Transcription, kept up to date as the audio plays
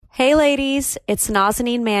Hey ladies, it's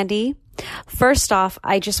Nazanin Mandy. First off,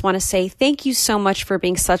 I just want to say thank you so much for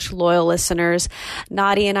being such loyal listeners.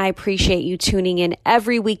 Nadia and I appreciate you tuning in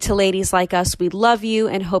every week to Ladies Like Us. We love you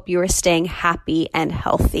and hope you are staying happy and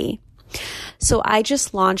healthy. So I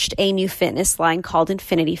just launched a new fitness line called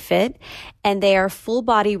Infinity Fit, and they are full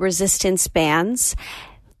body resistance bands.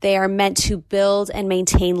 They are meant to build and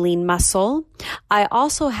maintain lean muscle. I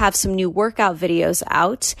also have some new workout videos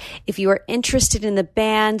out. If you are interested in the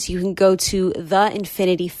bands, you can go to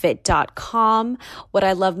theinfinityfit.com. What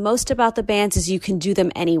I love most about the bands is you can do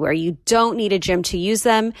them anywhere. You don't need a gym to use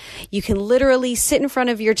them. You can literally sit in front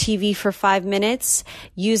of your TV for 5 minutes,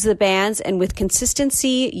 use the bands, and with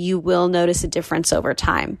consistency, you will notice a difference over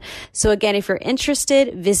time. So again, if you're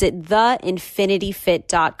interested, visit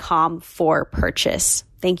theinfinityfit.com for purchase.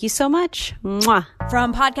 Thank you so much. Mwah.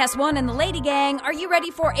 From Podcast One and the Lady Gang, are you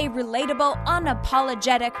ready for a relatable,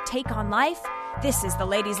 unapologetic take on life? This is the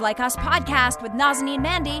Ladies Like Us podcast with Nazanin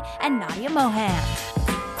Mandy and Nadia Mohan.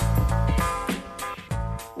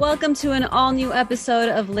 Welcome to an all-new episode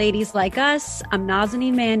of Ladies Like Us. I'm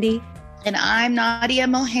Nazanin Mandy. And I'm Nadia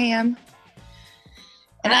Mohan.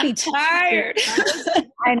 And I'm tired.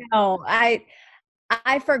 I know. I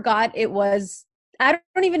forgot it was... I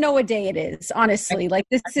don't even know what day it is, honestly. Like,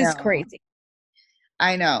 this is crazy.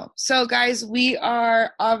 I know. So, guys, we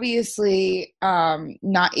are obviously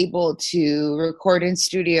not able to record in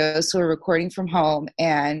studio, so we're recording from home.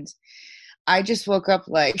 And I just woke up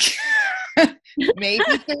like maybe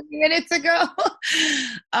 30 minutes ago.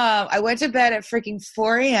 I went to bed at freaking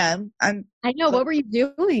 4 a.m. I know. What were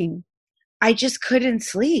you doing? I just couldn't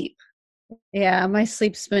sleep. Yeah, my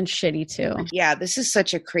sleep's been shitty, too. Yeah, this is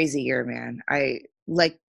such a crazy year, man.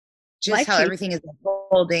 Just how everything is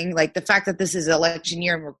unfolding, like the fact that this is election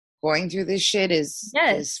year and we're going through this shit is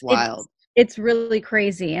wild. It's really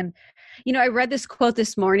crazy. And, you know, I read this quote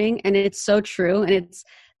this morning and it's so true. And it's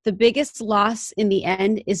the biggest loss in the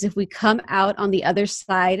end is if we come out on the other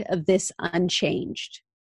side of this unchanged.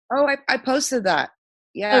 Oh, I posted that.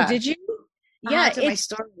 Yeah. Oh, did you? Yeah. It's my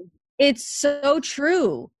story. It's so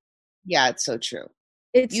true. Yeah, it's so true.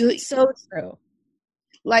 It's so true.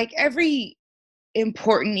 Like every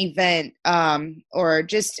important event or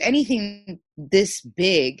just anything this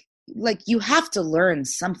big, like you have to learn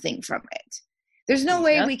something from it. There's no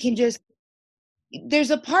way we can just,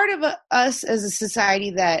 there's a part of us as a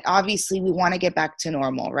society that obviously we want to get back to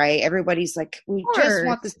normal, right? Everybody's like, we just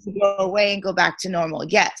want this to go away and go back to normal.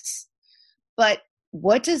 Yes. But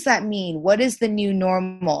what does that mean? What is the new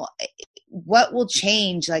normal? What will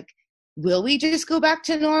change? Like, will we just go back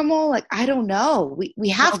to normal? Like, I don't know. We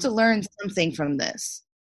have to learn something from this.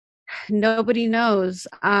 Nobody knows.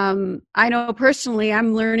 I know personally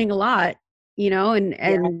I'm learning a lot, you know,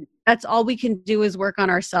 and that's all we can do is work on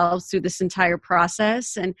ourselves through this entire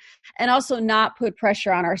process and also not put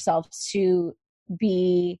pressure on ourselves to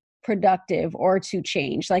be productive or to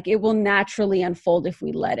change. Like it will naturally unfold if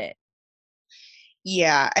we let it.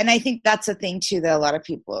 Yeah. And I think that's a thing too that a lot of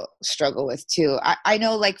people struggle with too. I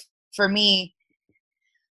know, like, for me,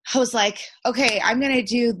 I was like, okay, I'm going to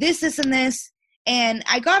do this, and this. And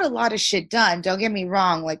I got a lot of shit done. Don't get me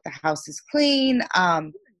wrong. Like the house is clean.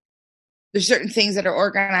 There's certain things that are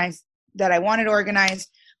organized that I wanted organized.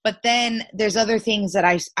 But then there's other things that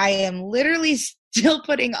I am literally still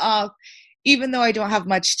putting off, even though I don't have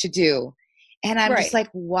much to do. And I'm just like,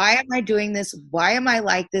 why am I doing this? Why am I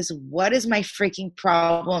like this? What is my freaking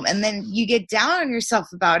problem? And then you get down on yourself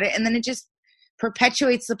about it. And then it just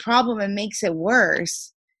perpetuates the problem and makes it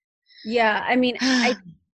worse. Yeah. I mean,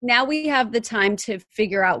 now we have the time to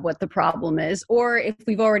figure out what the problem is, or if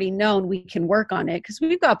we've already known, we can work on it because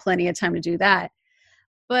we've got plenty of time to do that.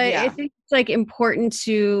 But I think it's like important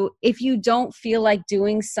to, if you don't feel like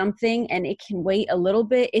doing something and it can wait a little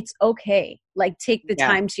bit, it's okay. Like take the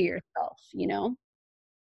time to yourself, you know?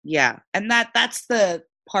 Yeah. And that's the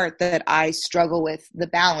part that I struggle with, the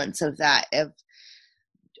balance of that.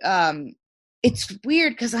 It's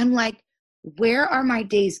weird because I'm like, where are my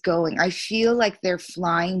days going? I feel like they're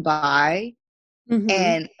flying by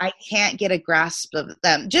and I can't get a grasp of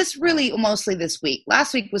them. Just really mostly this week.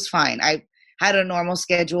 Last week was fine. I had a normal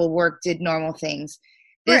schedule, work, did normal things.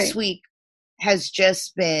 This week has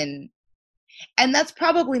just been, and that's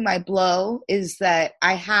probably my blow, is that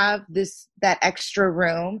I have that extra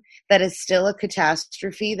room that is still a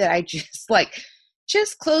catastrophe that I just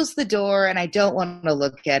close the door and I don't want to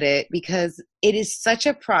look at it because it is such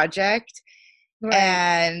a project.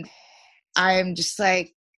 And I'm just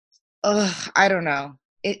like, I don't know.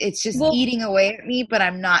 It's just eating away at me, but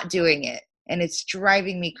I'm not doing it. And it's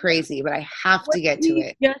driving me crazy, but I have to get to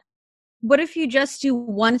it. What if you just do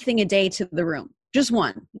one thing a day to the room? Just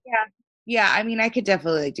one. Yeah. Yeah. I mean, I could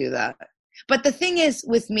definitely do that. But the thing is,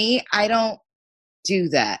 with me, I don't do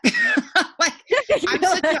that. Like, I'm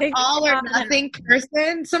such an all or nothing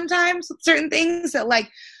person sometimes with certain things that, like,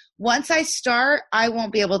 once I start, I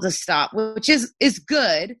won't be able to stop, which is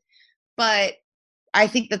good. But I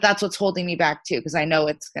think that that's what's holding me back too, because I know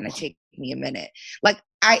it's going to take me a minute. Like,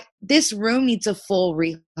 this room needs a full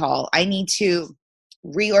rehaul. I need to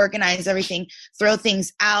reorganize everything, throw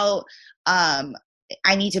things out.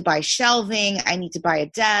 I need to buy shelving. I need to buy a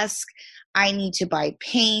desk. I need to buy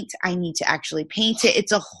paint. I need to actually paint it.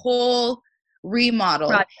 It's a whole remodel.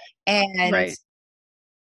 Right. And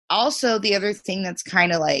also the other thing that's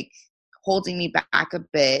kind of like holding me back a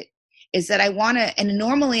bit is that I want to, and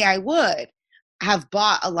normally I would have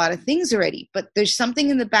bought a lot of things already, but there's something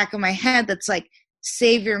in the back of my head that's like,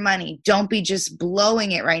 save your money. Don't be just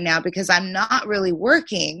blowing it right now, because I'm not really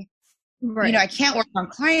working. Right. You know, I can't work on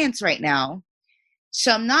clients right now.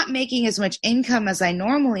 So I'm not making as much income as I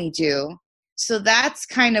normally do. So that's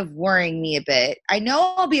kind of worrying me a bit. I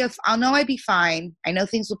know I'll be fine. I know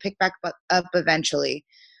things will pick back up eventually.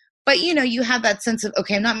 But, you know, you have that sense of,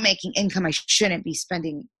 okay, I'm not making income. I shouldn't be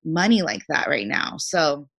spending money like that right now.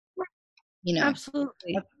 So, you know,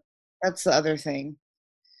 absolutely. That's the other thing.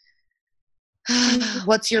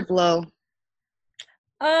 What's your blow?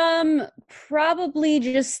 Probably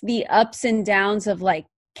just the ups and downs of like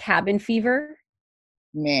cabin fever.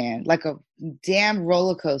 Man, like a damn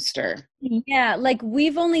roller coaster. Yeah, like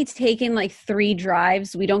we've only taken like 3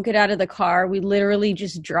 drives. We don't get out of the car. We literally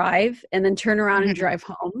just drive and then turn around and drive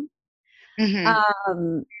home.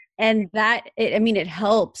 And that, it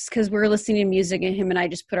helps because we're listening to music and him and I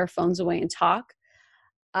just put our phones away and talk.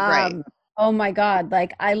 Right. Oh my God.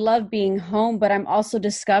 Like I love being home, but I'm also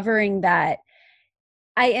discovering that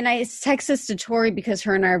I text this to Tori because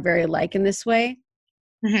her and I are very alike in this way.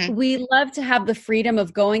 Mm-hmm. We love to have the freedom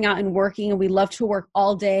of going out and working, and we love to work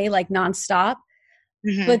all day, like nonstop.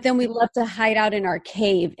 Mm-hmm. But then we love to hide out in our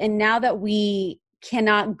cave. And now that we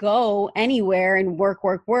cannot go anywhere and work,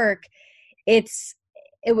 it's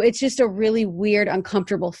just a really weird,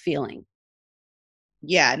 uncomfortable feeling.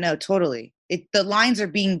 Yeah, no, totally. The lines are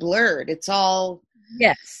being blurred. It's all.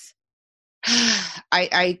 Yes.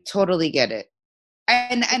 I totally get it.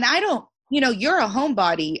 And I don't, you're a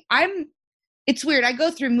homebody. It's weird. I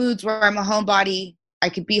go through moods where I'm a homebody. I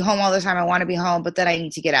could be home all the time. I want to be home, but then I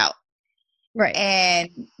need to get out. Right. And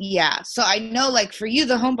yeah, so I know like for you,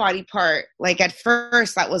 the homebody part, like at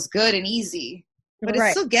first that was good and easy, but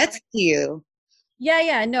it still gets to you.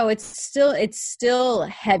 Yeah. No, it's still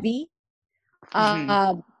heavy.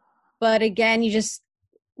 Mm-hmm. But again,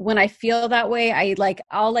 when I feel that way,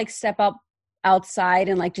 I'll step up outside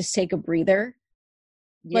and like just take a breather.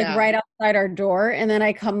 Like right outside our door, and then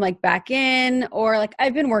I come like back in, or like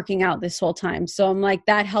I've been working out this whole time, so I'm like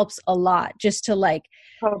that helps a lot just to like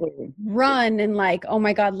run and like, oh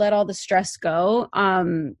my God, let all the stress go.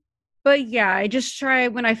 But yeah, I just try,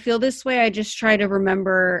 when I feel this way, I just try to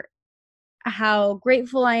remember how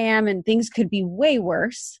grateful I am, and things could be way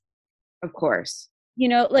worse. Of course.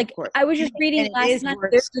 I was just reading last night,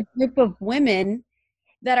 there's a group of women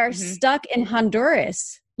that are stuck in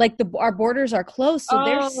Honduras. Like our borders are closed, so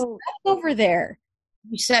they're stuck over there.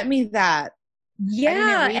 You sent me that.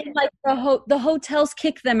 Yeah, and like the hotels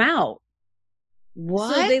kick them out.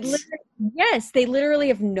 What? So they literally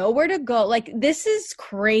have nowhere to go. Like this is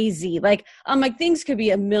crazy. Like I'm like, things could be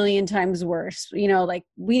a million times worse. Like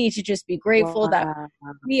we need to just be grateful that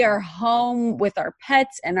we are home with our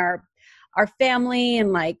pets and our family,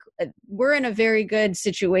 and like we're in a very good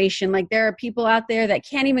situation. Like there are people out there that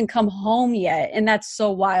can't even come home yet, and that's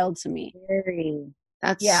so wild to me. Scary.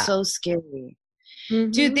 That's so scary.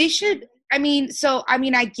 Mm-hmm. Dude, they should,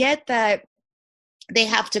 I get that they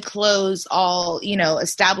have to close all,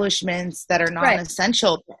 establishments that are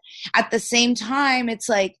non-essential. Right. At the same time, it's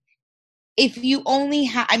like, if you only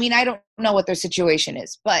have, I don't know what their situation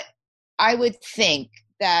is, but I would think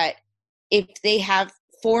that if they have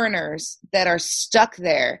foreigners that are stuck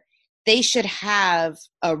there, they should have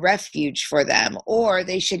a refuge for them, or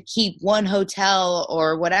they should keep one hotel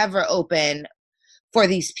or whatever open for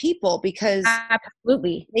these people, because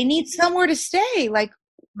absolutely they need somewhere to stay. Like,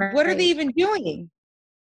 what are they even doing?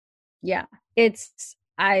 Yeah,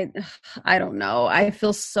 I don't know. I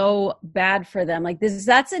feel so bad for them. Like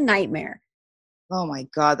that's a nightmare. Oh my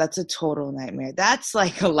God, that's a total nightmare. That's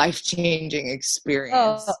like a life-changing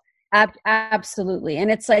experience. Oh. Absolutely. And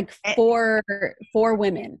it's like four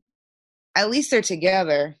women. At least they're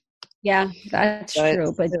together. Yeah, that's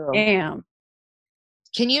true. But damn.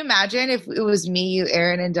 Can you imagine if it was me, you,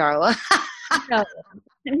 Aaron, and Darla?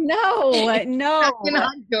 No. In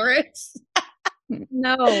Honduras.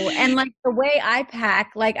 No. And like the way I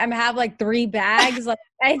pack, like I have like 3 bags. Like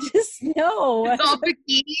I just know. It's all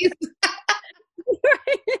bikinis.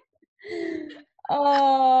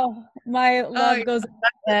 Oh, my love goes to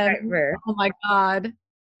them. Oh my God.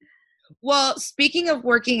 Well, speaking of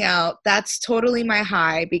working out, that's totally my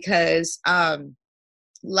high because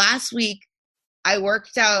last week I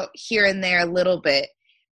worked out here and there a little bit.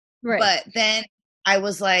 Right. But then I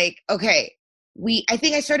was like, okay, I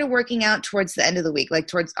think I started working out towards the end of the week, like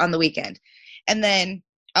on the weekend. And then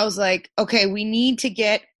I was like, okay, we need to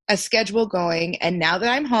get a schedule going. And now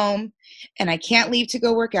that I'm home and I can't leave to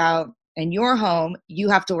go work out and you're home, you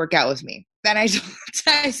have to work out with me. Then I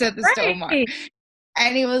said this to Omar.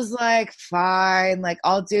 And he was like, fine, like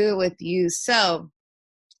I'll do it with you. So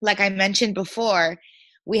like I mentioned before,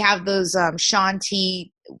 we have those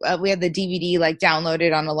Shanti, we have the DVD like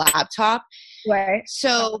downloaded on a laptop. Right.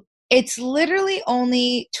 So it's literally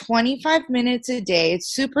only 25 minutes a day.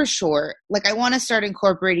 It's super short. Like I want to start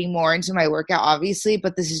incorporating more into my workout, obviously,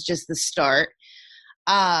 but this is just the start.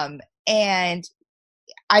 And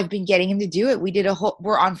I've been getting him to do it.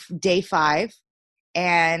 We're on day 5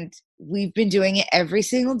 and we've been doing it every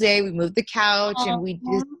single day. We moved the couch and we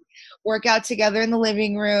just work out together in the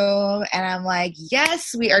living room. And I'm like,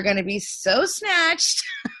 yes, we are going to be so snatched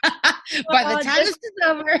by the time this is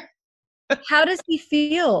over. How does he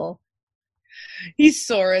feel? He's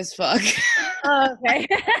sore as fuck. Oh, okay.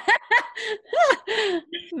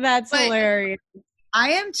 That's hilarious.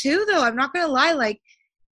 I am too, though. I'm not going to lie. Like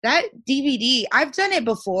that DVD, I've done it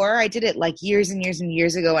before. I did it like years and years and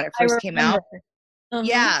years ago when it first came out. Uh-huh.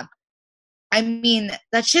 Yeah. I mean,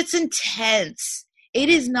 that shit's intense. It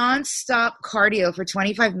is nonstop cardio for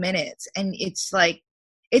 25 minutes. And it's like,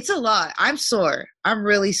 it's a lot. I'm sore. I'm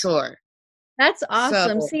really sore. That's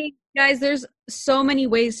awesome. See, guys, there's so many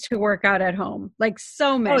ways to work out at home. Like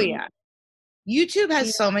so many. Oh, yeah. YouTube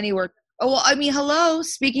has so many work. Oh, well, I mean, hello.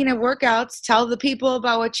 Speaking of workouts, tell the people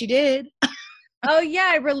about what you did. Oh, yeah.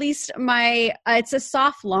 I released my, it's a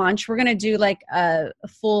soft launch. We're going to do like a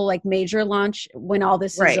full, like major launch when all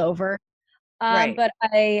this is over. But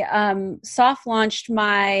I soft launched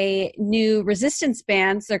my new resistance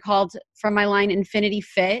bands. They're called, from my line, Infinity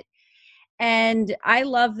Fit. And I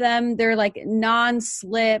love them. They're like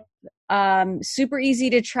non-slip, super easy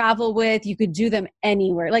to travel with. You could do them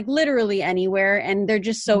anywhere, like literally anywhere. And they're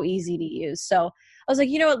just so easy to use. So I was like,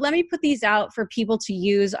 you know what, let me put these out for people to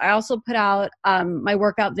use. I also put out my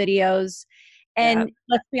workout videos. And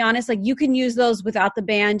let's be honest, like you can use those without the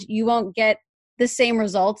band. You won't get the same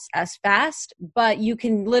results as fast, but you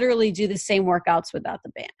can literally do the same workouts without the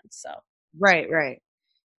band. So Right.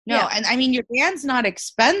 No, and I mean, your band's not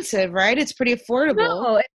expensive, right? It's pretty affordable.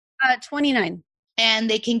 No, it's $29. And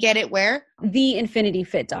they can get it where?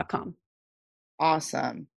 TheInfinityFit.com.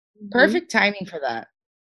 Awesome. Mm-hmm. Perfect timing for that.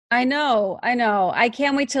 I know. I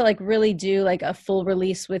can't wait to like really do like a full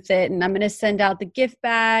release with it. And I'm going to send out the gift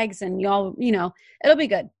bags and y'all, you know, it'll be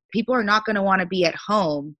good. People are not going to want to be at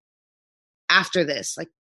home after this. Like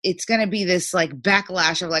it's going to be this like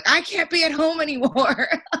backlash of like, I can't be at home anymore.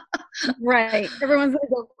 Right. Everyone's going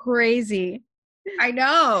to go crazy. I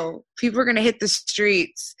know. People are going to hit the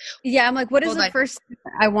streets. Yeah. I'm like, what is the first thing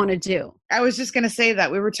I want to do? I was just going to say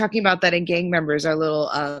that. We were talking about that in Gang Members, our little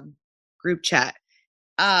group chat.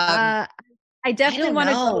 I definitely want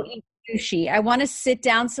to go eat sushi. I want to sit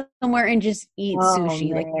down somewhere and just eat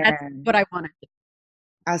sushi. Man. Like that's what I want to do.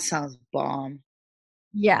 That sounds bomb.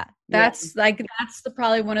 Yeah. That's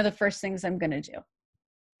probably one of the first things I'm going to do.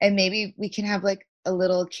 And maybe we can have like a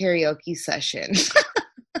little karaoke session.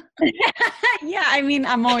 Yeah, I mean,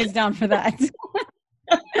 I'm always down for that.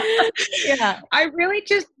 Yeah. I really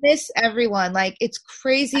just miss everyone. Like, it's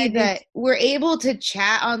crazy that we're able to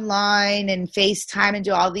chat online and FaceTime and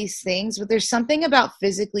do all these things, but there's something about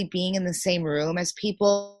physically being in the same room as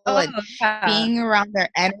people and being around their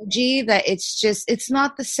energy that it's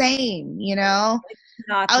not the same, you know?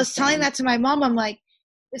 I was telling that to my mom. I'm like,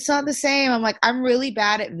 it's not the same. I'm like, I'm really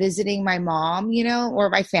bad at visiting my mom, you know, or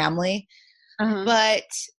my family. Uh-huh. But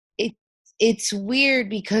it's weird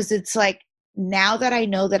because it's like, now that I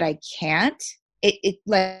know that I can't, it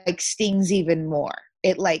like stings even more.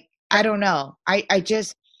 It like, I don't know. I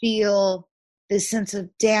just feel this sense of,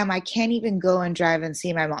 damn, I can't even go and drive and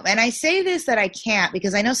see my mom. And I say this that I can't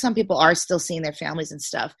because I know some people are still seeing their families and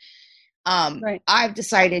stuff. I've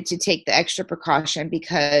decided to take the extra precaution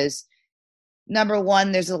because number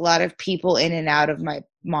one, there's a lot of people in and out of my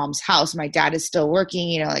mom's house. My dad is still working.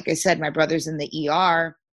 You know, like I said, my brother's in the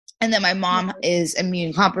ER. And then my mom is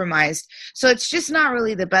immune compromised. So it's just not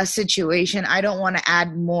really the best situation. I don't want to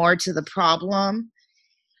add more to the problem.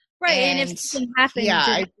 Right. And if something happens,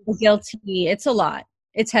 yeah, you're guilty. It's a lot.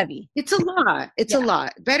 It's heavy. It's a lot. It's a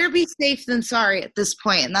lot. Better be safe than sorry at this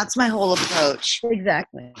point, and that's my whole approach.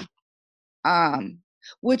 Exactly.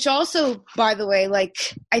 Which also, by the way, like,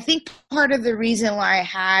 I think part of the reason why I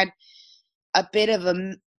had a bit of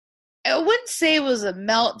I wouldn't say it was a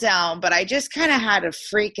meltdown, but I just kind of had a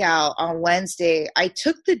freak out on Wednesday. I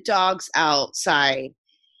took the dogs outside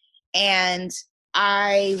and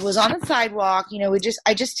I was on the sidewalk, you know,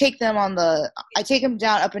 I just take them I take them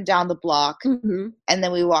down, up and down the block, and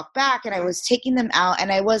then we walk back, and I was taking them out,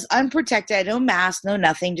 and I was unprotected, no mask, no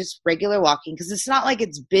nothing, just regular walking, because it's not like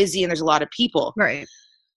it's busy and there's a lot of people. Right.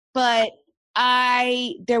 But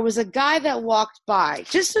there was a guy that walked by,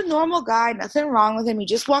 just a normal guy, nothing wrong with him. He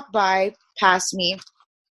just walked by past me,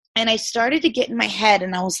 and I started to get in my head,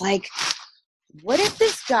 and I was like, what if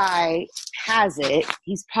this guy has it?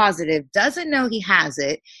 He's positive, doesn't know he has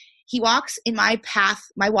it. He walks in my path,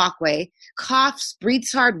 my walkway, coughs,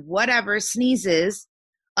 breathes hard, whatever, sneezes,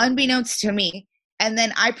 unbeknownst to me. And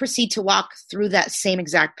then I proceed to walk through that same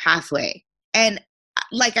exact pathway. And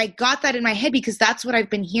like, I got that in my head because that's what I've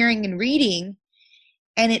been hearing and reading.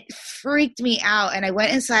 And it freaked me out. And I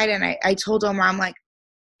went inside and I told Omar, I'm like,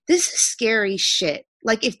 this is scary shit.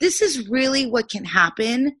 Like, if this is really what can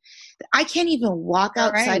happen, I can't even walk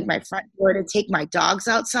outside my front door to take my dogs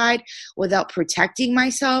outside without protecting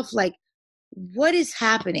myself. Like, what is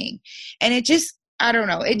happening? And it just, I don't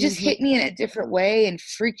know, it just hit me in a different way and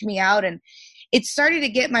freaked me out. And it started to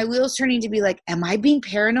get my wheels turning to be like, am I being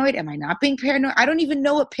paranoid? Am I not being paranoid? I don't even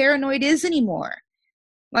know what paranoid is anymore.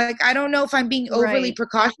 Like, I don't know if I'm being overly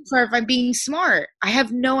precautious or if I'm being smart. I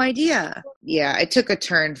have no idea. Yeah, it took a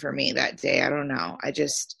turn for me that day. I don't know.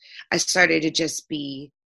 I started to just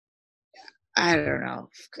be, I don't know.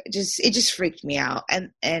 It just freaked me out.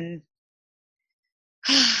 And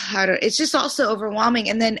it's just also overwhelming.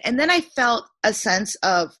 And then I felt a sense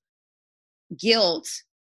of guilt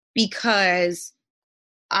because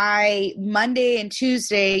Monday and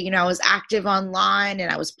Tuesday, you know, I was active online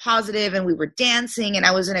and I was positive and we were dancing and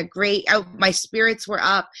I was in my spirits were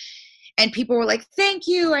up and people were like, thank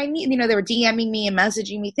you. They were DMing me and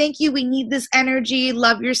messaging me. Thank you. We need this energy.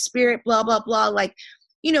 Love your spirit, blah, blah, blah. Like,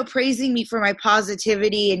 you know, praising me for my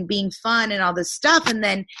positivity and being fun and all this stuff. And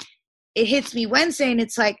then it hits me Wednesday and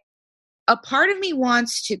it's like, a part of me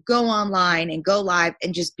wants to go online and go live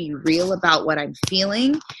and just be real about what I'm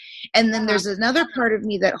feeling. And then there's another part of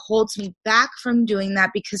me that holds me back from doing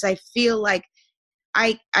that because I feel like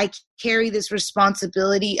I carry this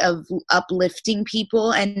responsibility of uplifting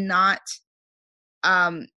people and not,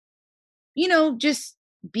 you know, just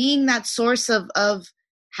being that source of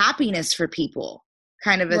happiness for people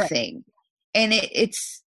kind of a thing. And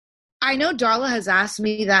it's, I know Darla has asked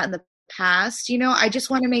me that in the past, you know, I just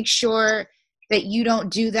want to make sure that you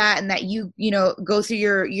don't do that and that you know, go through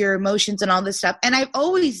your emotions and all this stuff. And I've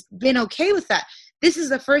always been okay with that. This is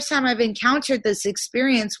the first time I've encountered this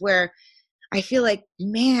experience where I feel like,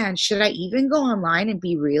 man, should I even go online and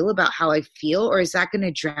be real about how I feel? Or is that going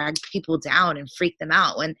to drag people down and freak them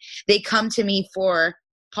out when they come to me for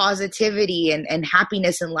positivity and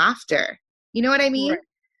happiness and laughter? You know what I mean?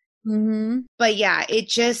 Right. But yeah, it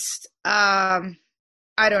just,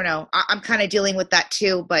 I don't know. I'm kind of dealing with that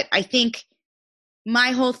too. But I think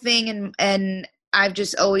my whole thing, and I've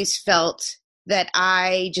just always felt that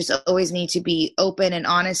I just always need to be open and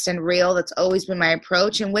honest and real. That's always been my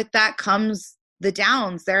approach. And with that comes the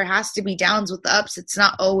downs. There has to be downs with the ups. It's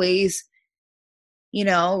not always, you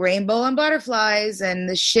know, rainbow and butterflies and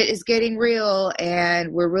the shit is getting real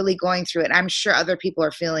and we're really going through it. I'm sure other people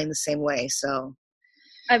are feeling the same way. So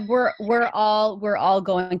we're all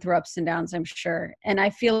going through ups and downs, I'm sure. And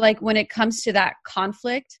I feel like when it comes to that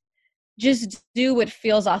conflict, just do what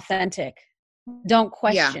feels authentic. Don't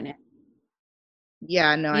question it.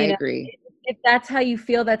 Yeah, no, I agree. If that's how you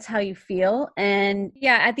feel, that's how you feel. And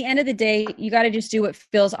yeah, at the end of the day, you got to just do what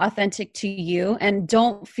feels authentic to you and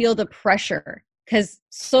don't feel the pressure, because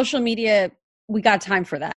social media, we got time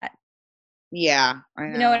for that. Yeah, I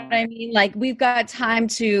know. You know what I mean? Like, we've got time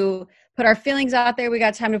to put our feelings out there. We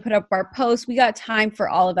got time to put up our posts. We got time for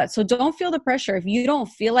all of that. So don't feel the pressure. If you don't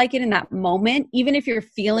feel like it in that moment, even if you're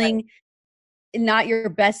feeling not your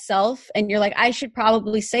best self and you're like, I should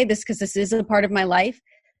probably say this because this is a part of my life,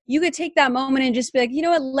 you could take that moment and just be like, you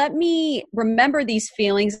know what, let me remember these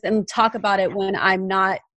feelings and talk about it when I'm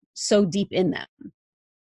not so deep in them.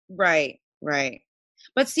 Right.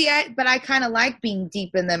 But see, I kind of like being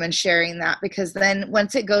deep in them and sharing that, because then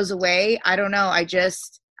once it goes away, I don't know,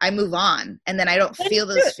 I move on and then I don't feel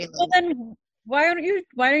those feelings. Well, then why don't you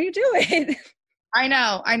do it? I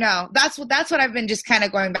know. That's what I've been just kind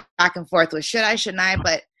of going back and forth with. Shouldn't I?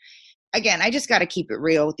 But again, I just got to keep it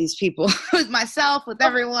real with these people, with myself, with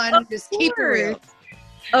everyone. Just keep it real.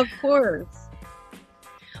 Of course.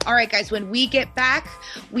 All right, guys, when we get back,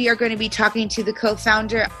 we are going to be talking to the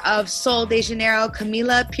co-founder of Sol de Janeiro,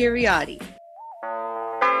 Camila Pierotti.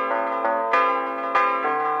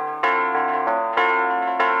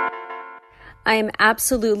 I am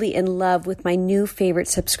absolutely in love with my new favorite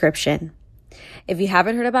subscription. If you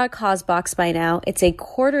haven't heard about CosBox by now, it's a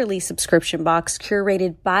quarterly subscription box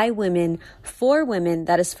curated by women for women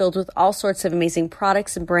that is filled with all sorts of amazing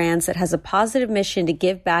products and brands that has a positive mission to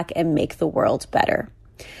give back and make the world better.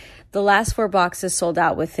 The last 4 boxes sold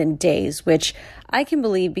out within days, which I can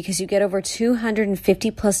believe because you get over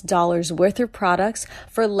 $250+ worth of products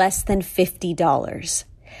for less than $50.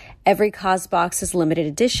 Every CosBox is limited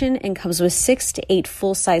edition and comes with 6 to 8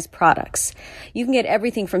 full-size products. You can get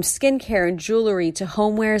everything from skincare and jewelry to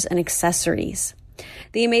homewares and accessories.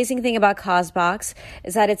 The amazing thing about CosBox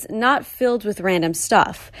is that it's not filled with random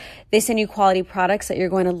stuff. They send you quality products that you're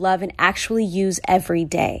going to love and actually use every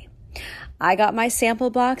day. I got my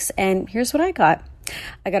sample box, and here's what I got.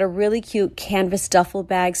 I got a really cute canvas duffel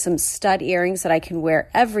bag, some stud earrings that I can wear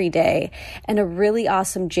every day, and a really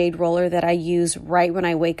awesome jade roller that I use right when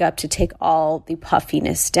I wake up to take all the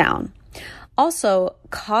puffiness down. Also,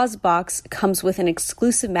 CosBox comes with an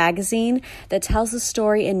exclusive magazine that tells the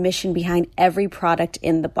story and mission behind every product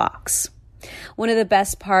in the box. One of the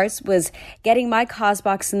best parts was getting my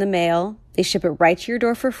CosBox in the mail. They ship it right to your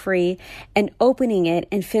door for free, and opening it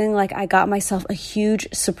and feeling like I got myself a huge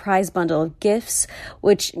surprise bundle of gifts,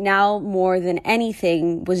 which now more than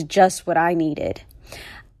anything was just what I needed.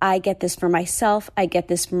 I get this for myself. I get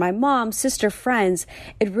this for my mom, sister, friends.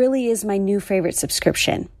 It really is my new favorite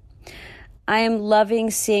subscription. I am loving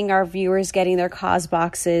seeing our viewers getting their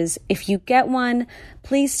CosBoxes. If you get one,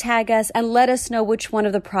 please tag us and let us know which one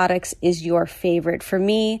of the products is your favorite. For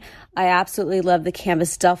me, I absolutely love the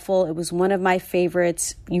canvas duffel. It was one of my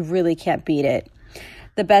favorites. You really can't beat it.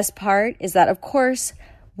 The best part is that, of course,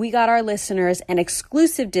 we got our listeners an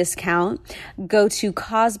exclusive discount. Go to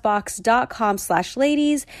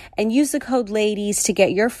cosbox.com/ladies and use the code ladies to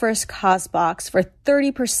get your first CosBox for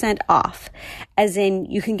 30% off. As in,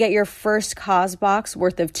 you can get your first CosBox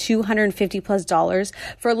worth of $250+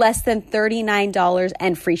 for less than $39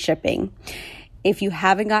 and free shipping. If you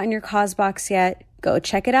haven't gotten your CosBox yet, go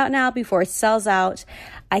check it out now before it sells out.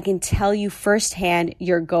 I can tell you firsthand,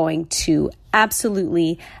 you're going to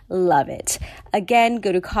absolutely love it. Again,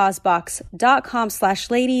 go to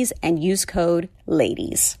cosbox.com/ladies and use code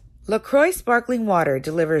ladies. LaCroix Sparkling Water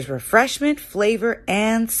delivers refreshment, flavor,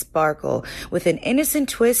 and sparkle with an innocent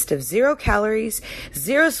twist of 0 calories,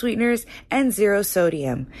 0 sweeteners, and 0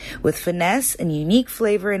 sodium. With finesse and unique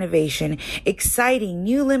flavor innovation, exciting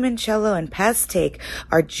new limoncello and pastèque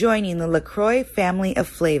are joining the LaCroix family of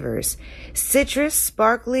flavors. Citrus,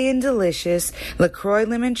 sparkly, and delicious, LaCroix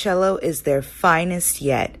Limoncello is their finest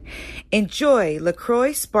yet. Enjoy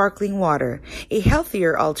LaCroix Sparkling Water, a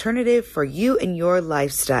healthier alternative for you and your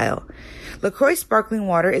lifestyle. LaCroix Sparkling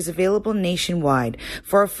Water is available nationwide.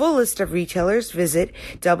 For a full list of retailers, visit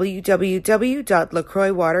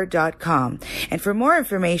www.lacroixwater.com. And for more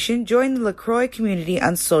information, join the LaCroix community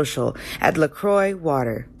on social at LaCroix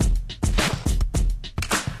Water.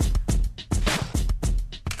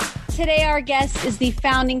 Today, our guest is the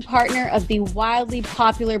founding partner of the wildly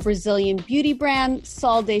popular Brazilian beauty brand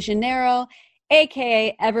Sol de Janeiro,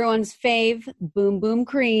 aka everyone's fave, Boom Boom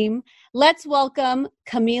Cream. Let's welcome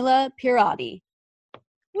Camila Pierotti.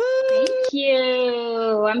 Woo! Thank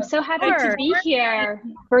you. I'm so happy to be here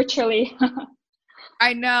virtually.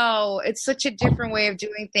 I know. It's such a different way of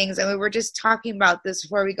doing things. And we were just talking about this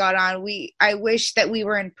before we got on. I wish that we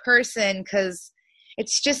were in person because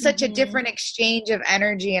it's just such a different exchange of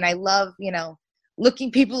energy. And I love,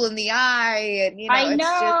 looking people in the eye. And, I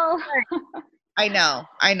know. I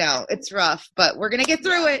know. It's rough, but we're going to get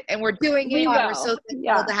through it. And we're doing it. We're so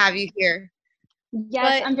thankful to have you here.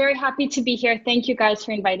 Yes, I'm very happy to be here. Thank you guys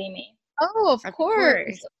for inviting me. Oh, of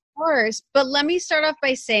course. But let me start off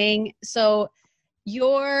by saying, so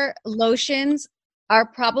your lotions are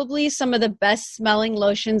probably some of the best smelling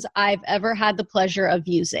lotions I've ever had the pleasure of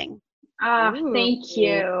using. Thank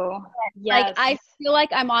you. Yes. I feel like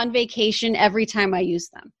I'm on vacation every time I use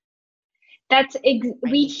them.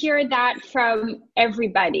 We hear that from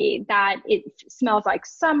everybody, that it smells like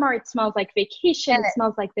summer, it smells like vacation, it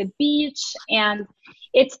smells like the beach, and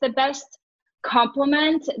it's the best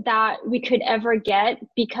compliment that we could ever get,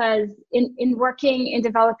 because in working in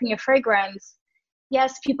developing a fragrance,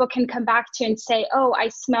 yes, people can come back to you and say, oh, I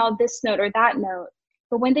smell this note or that note.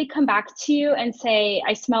 But when they come back to you and say,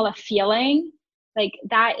 I smell a feeling, like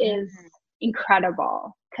that is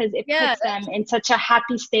incredible. because it puts them in such a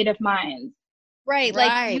happy state of mind. Right.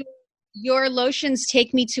 Like your lotions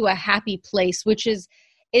take me to a happy place, which is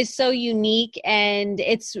so unique, and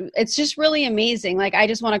it's just really amazing. Like, I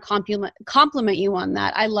just want to compliment you on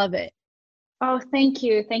that. I love it. Oh, thank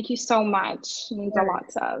you. Thank you so much. It means a lot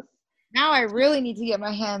to us. Now I really need to get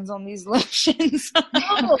my hands on these lotions.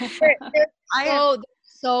 They're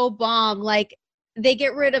so bomb. Like, they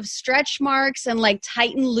get rid of stretch marks and like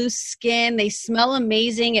tighten loose skin. They smell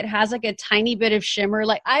amazing. It has like a tiny bit of shimmer.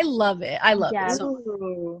 Like, I love it. I love it so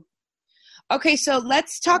much. Okay, so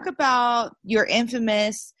let's talk about your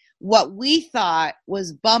infamous, what we thought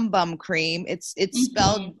was Bum Bum Cream. It's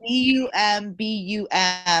spelled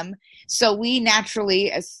BUMBUM. So we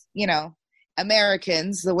naturally, as you know,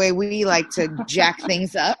 Americans, the way we like to jack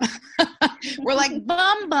things up, we're like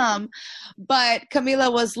Bum Bum. But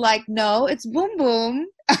Camila was like, no, it's Boom Boom.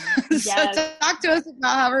 Yes. So talk to us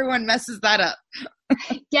about how everyone messes that up.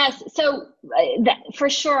 Yes, so for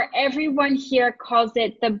sure, everyone here calls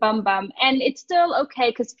it the Bum Bum, and it's still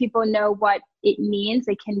okay because people know what it means,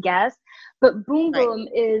 they can guess. But Boom Boom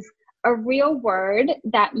is a real word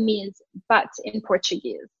that means butt in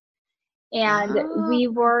Portuguese. And we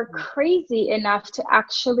were crazy enough to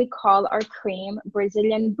actually call our cream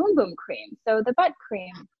Brazilian Boom Boom Cream, so the butt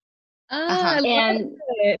cream. I love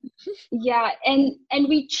it. Yeah, and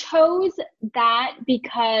we chose that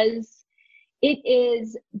because it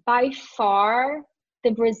is by far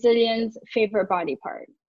the Brazilians' favorite body part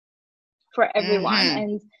for everyone.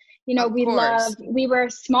 And, you know, we wear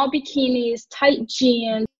small bikinis, tight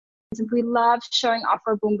jeans. We love showing off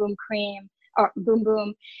our Boom Boom Cream, or Boom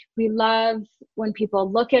Boom. We love when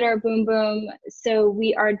people look at our Boom Boom. So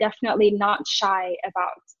we are definitely not shy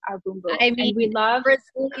about our Boom Boom. I mean, and we love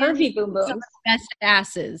curvy Boom Booms. Best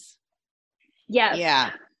asses. Yes.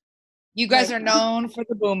 Yeah. You guys are known for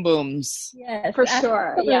the boom booms. Yes, for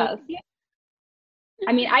sure. Yes.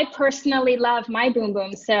 I mean, I personally love my boom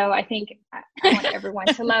boom, so I think I want everyone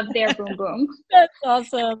to love their boom boom. That's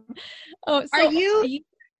awesome. Oh, so are you?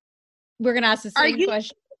 We're gonna ask the same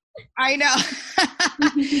question. I know.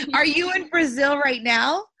 Are you in Brazil right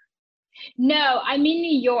now? No, I'm in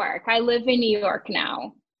New York. I live in New York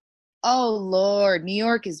now. Oh Lord, New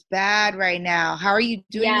York is bad right now. How are you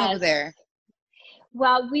doing over there?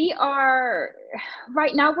 Well, we are,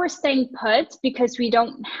 right now we're staying put because we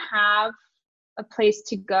don't have a place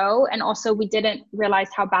to go. And also we didn't realize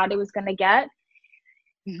how bad it was going to get.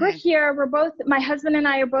 We're here. My husband and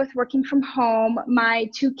I are both working from home. My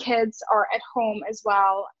 2 kids are at home as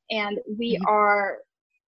well. And we are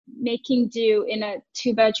making do in a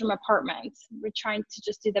 2-bedroom apartment. We're trying to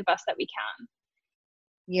just do the best that we can.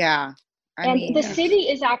 Yeah. I mean, the city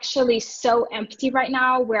is actually so empty right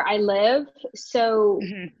now where I live. So,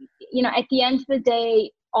 you know, at the end of the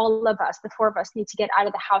day, all of us, the 4 of us, need to get out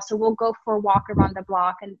of the house. So we'll go for a walk around the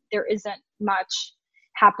block, and there isn't much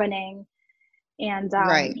happening. And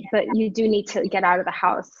but you do need to get out of the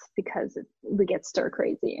house because we get stir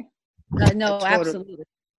crazy. No, absolutely.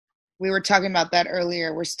 We were talking about that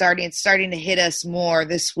earlier. It's starting to hit us more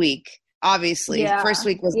this week. Obviously, first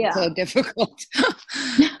week was so difficult.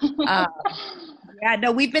 No,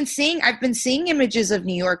 I've been seeing images of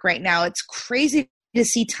New York right now. It's crazy to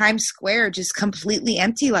see Times Square just completely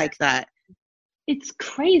empty like that. It's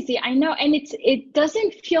crazy. I know. And it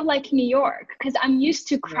doesn't feel like New York because I'm used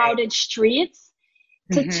to crowded streets.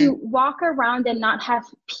 To walk around and not have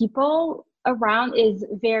people around is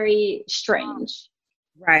very strange.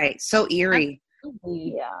 Right. So eerie.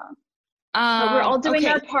 Yeah. But we're all doing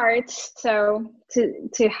our parts, so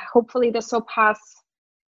to hopefully this will pass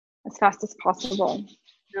as fast as possible.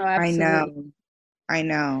 No, absolutely. I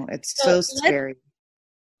know. It's so scary.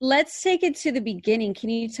 Let's take it to the beginning. Can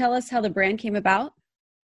you tell us how the brand came about?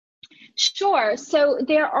 Sure. So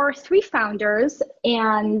there are 3 founders,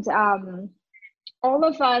 and all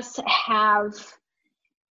of us have,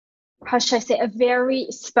 how should I say, a very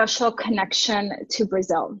special connection to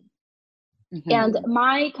Brazil. And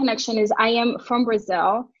my connection is I am from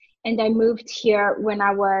Brazil, and I moved here when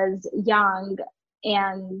I was young.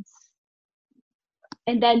 And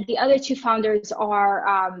then the other 2 founders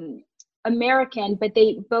are American, but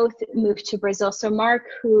they both moved to Brazil. So Mark,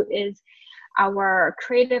 who is our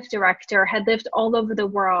creative director, had lived all over the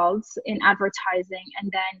world in advertising.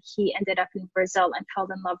 And then he ended up in Brazil and fell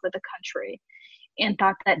in love with the country and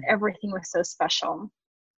thought that everything was so special.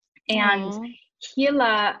 And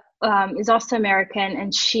Hila is also American,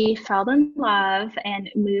 and she fell in love and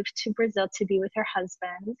moved to Brazil to be with her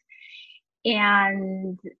husband.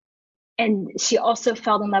 And she also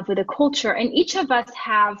fell in love with the culture. And each of us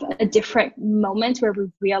have a different moment where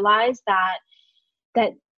we realize that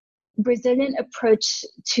Brazilian approach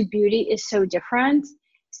to beauty is so different.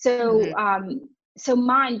 So, so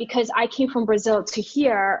mine, because I came from Brazil to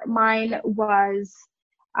here, mine was,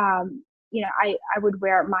 you know, I would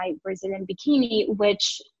wear my Brazilian bikini,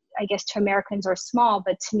 which I guess to Americans are small,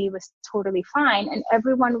 but to me was totally fine. And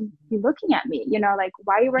everyone would be looking at me, you know, like,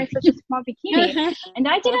 why are you wearing such a small bikini? And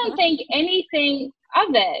I didn't think anything of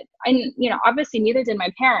it. And, you know, obviously neither did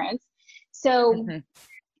my parents. So,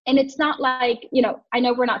 and it's not like, you know, I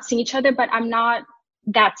know we're not seeing each other, but I'm not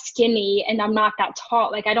that skinny and I'm not that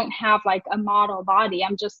tall. Like, I don't have like a model body.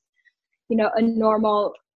 I'm just, you know, a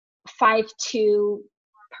normal 5'2"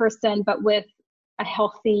 person, but with a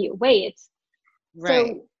healthy weight. Right.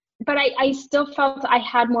 So, but I still felt I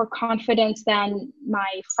had more confidence than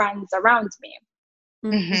my friends around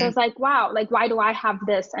me. So it's like, wow, like, why do I have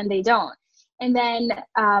this and they don't? And then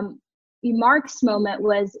Mark's moment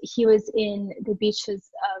was, he was in the beaches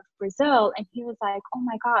of Brazil and he was like, oh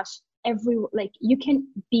my gosh, like, you can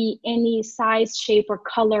be any size, shape, or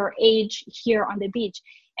color, age here on the beach,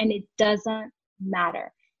 and it doesn't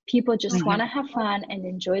matter. People just want to have fun and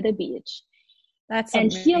enjoy the beach. That's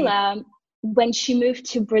and amazing. Gila, when she moved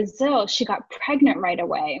to Brazil, she got pregnant right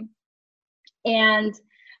away. And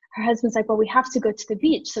her husband's like, well, we have to go to the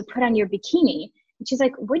beach, so put on your bikini. And she's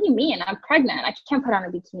like, what do you mean? I'm pregnant. I can't put on a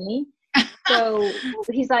bikini. So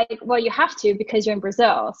he's like, well, you have to because you're in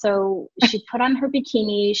Brazil. So she put on her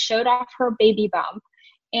bikini, showed off her baby bump,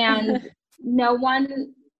 and no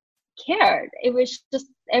one cared. It was just,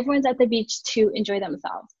 everyone's at the beach to enjoy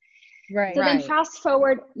themselves. Right. So then fast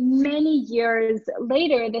forward many years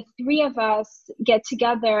later, the three of us get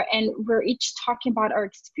together and we're each talking about our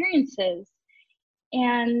experiences.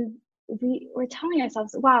 And we're telling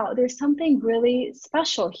ourselves, wow, there's something really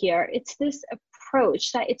special here. It's this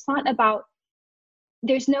approach that it's not about,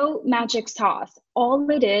 there's no magic sauce. All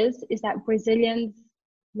it is that Brazilians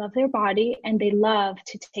love their body and they love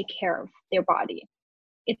to take care of their body.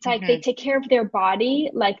 It's like they take care of their body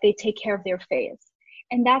like they take care of their face.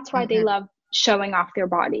 And that's why they love showing off their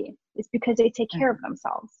body. It's because they take care of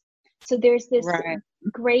themselves. So there's this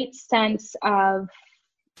great sense of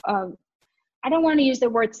I don't want to use the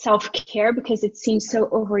word self-care because it seems so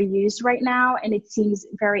overused right now and it seems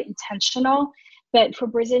very intentional. But for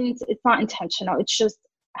Brazilians, it's not intentional. It's just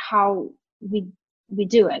how we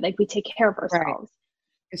do it. Like, we take care of ourselves. Right.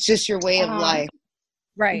 It's just your way of life.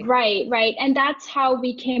 Right. And that's how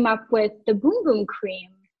we came up with the Boom Boom Cream,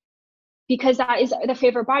 because that is the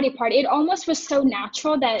favorite body part. It almost was so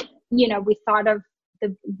natural that, you know, we thought of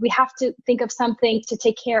we have to think of something to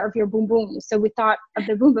take care of your boom boom. So we thought of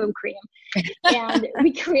the Boom Boom Cream. And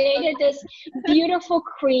we created this beautiful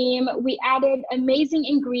cream. We added amazing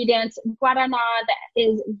ingredients, guarana, that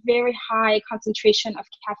is very high concentration of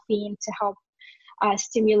caffeine to help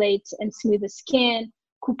stimulate and smooth the skin.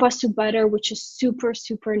 Cupuaçu butter, which is super,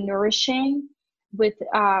 super nourishing, with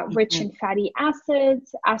rich in fatty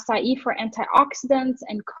acids, acai for antioxidants,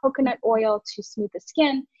 and coconut oil to smooth the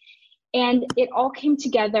skin. And it all came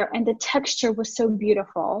together, and the texture was so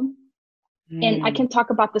beautiful. And I can talk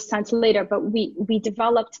about the scent later, but we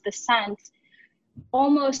developed the scent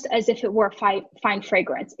almost as if it were fine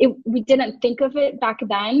fragrance. We didn't think of it back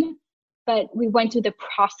then, but we went through the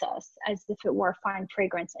process as if it were fine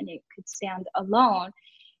fragrance and it could stand alone.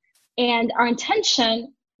 And our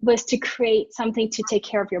intention was to create something to take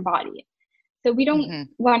care of your body. So we don't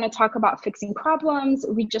want to talk about fixing problems.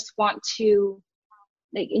 We just want to,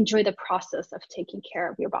 like, enjoy the process of taking care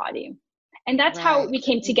of your body. And that's how we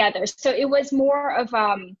came together. So it was more of,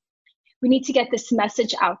 we need to get this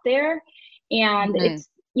message out there. And it's,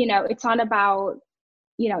 you know, it's not about,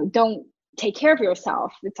 you know, don't take care of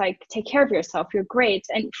yourself. It's like, take care of yourself. You're great.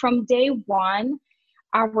 And from day one,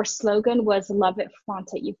 our slogan was love it, flaunt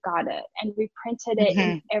it, you've got it. And we printed it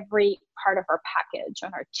in every part of our package,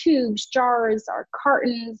 on our tubes, jars, our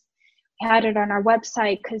cartons. We had it on our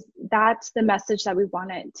website because that's the message that we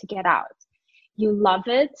wanted to get out. You love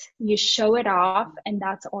it, you show it off, and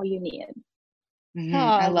that's all you need. Oh,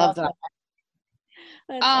 I love that.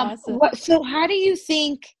 That's awesome. So how do you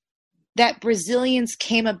think that Brazilians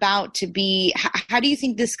came about to be, how do you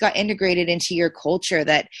think this got integrated into your culture,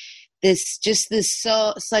 that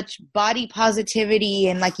such body positivity,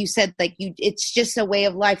 and like you said, like it's just a way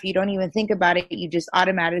of life. You don't even think about it. You just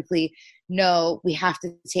automatically know we have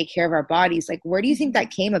to take care of our bodies. Like, where do you think that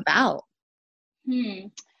came about?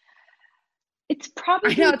 It's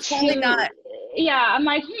probably totally not. Yeah, I'm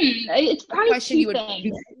like, it's probably two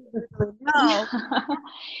things. No.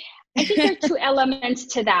 I think there are two elements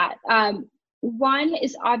to that. One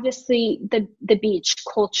is obviously the beach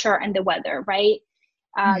culture and the weather, right?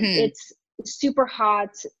 It's super hot.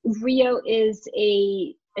 Rio is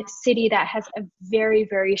a a city that has a very,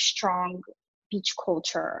 very strong beach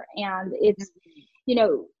culture. And it's, you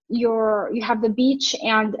know, you have the beach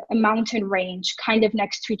and a mountain range kind of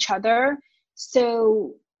next to each other.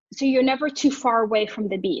 So you're never too far away from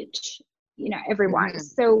the beach, you know, everyone.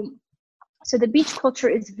 So the beach culture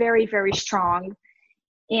is very, very strong.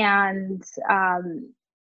 And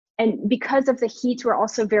because of the heat, we're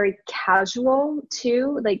also very casual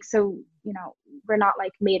too. Like, so, you know, we're not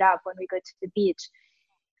like made up when we go to the beach.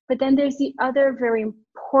 But then there's the other very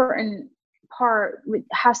important part, which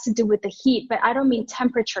has to do with the heat, but I don't mean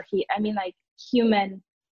temperature heat. I mean like human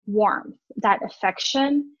warmth, that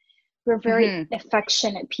affection. We're very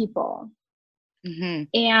affectionate people.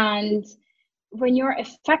 And when you're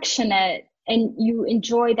affectionate and you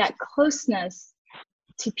enjoy that closeness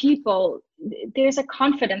to people, there's a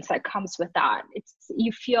confidence that comes with that.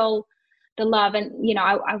 You feel the love. And, you know,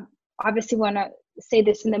 I obviously want to say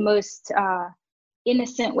this in the most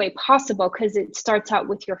innocent way possible, because it starts out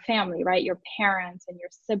with your family, right? Your parents and your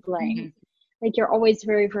siblings. Like, you're always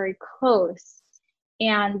very, very close.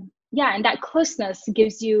 And yeah, and that closeness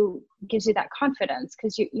gives you that confidence,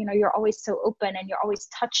 because you know, you're always so open and you're always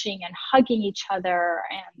touching and hugging each other.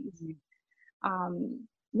 And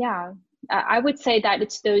yeah, I would say that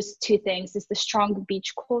it's those two things: it's the strong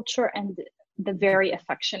beach culture and the very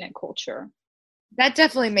affectionate culture. That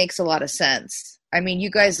definitely makes a lot of sense. I mean, you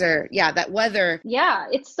guys are, that weather. Yeah,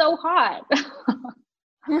 it's so hot.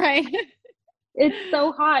 Right. It's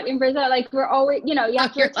so hot in Brazil. Like, we're always, you know, you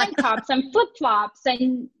have to wear tank tops and flip-flops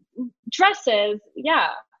and dresses. Yeah.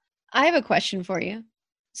 I have a question for you.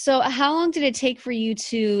 So how long did it take for you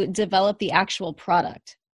to develop the actual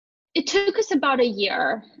product? It took us about a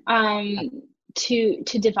year to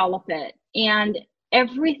develop it. And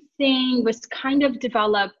everything was kind of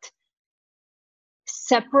developed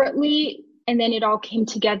separately, and then it all came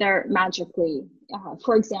together magically.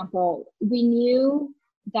 For example, we knew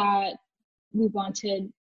that we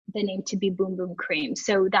wanted the name to be Boom Boom Cream.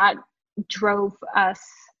 So that drove us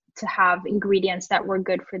to have ingredients that were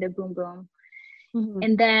good for the Boom Boom.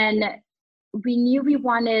 And then we knew we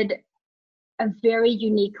wanted a very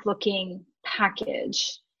unique looking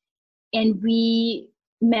package. And we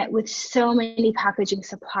met with so many packaging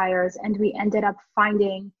suppliers, and we ended up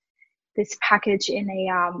finding this package in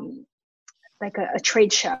a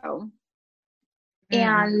trade show.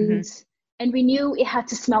 And we knew it had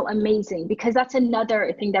to smell amazing, because that's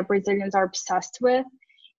another thing that Brazilians are obsessed with,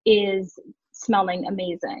 is smelling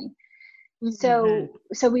amazing. So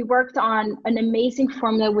we worked on an amazing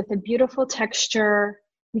formula with a beautiful texture.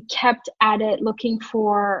 We kept at it, looking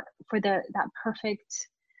for that perfect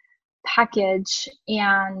package,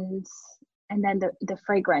 and then the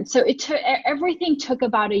fragrance. So everything took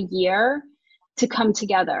about a year to come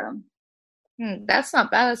together. That's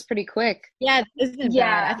not bad. That's pretty quick. Yeah, isn't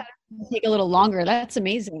bad. I thought it would take a little longer. That's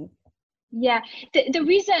amazing. Yeah. The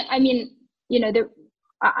reason, I mean, you know,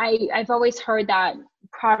 I've always heard that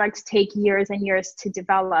products take years and years to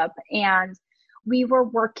develop, and we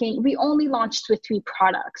only launched with 3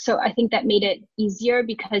 products. So I think that made it easier,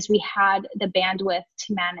 because we had the bandwidth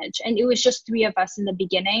to manage, and it was just 3 of us in the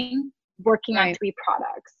beginning working on 3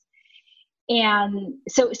 products. And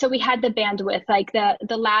so we had the bandwidth, like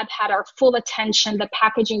the lab had our full attention, the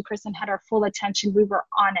packaging person had our full attention. We were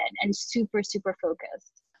on it and super, super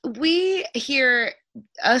focused. We here,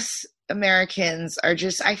 us Americans are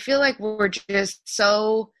just, I feel like we're just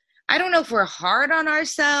so, I don't know if we're hard on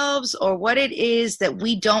ourselves or what it is, that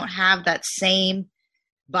we don't have that same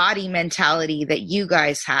body mentality that you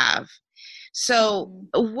guys have. So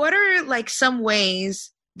what are like some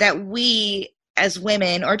ways that we as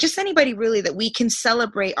women, or just anybody really, that we can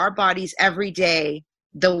celebrate our bodies every day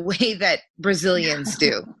the way that Brazilians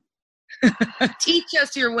do? Teach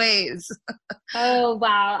us your ways. Oh,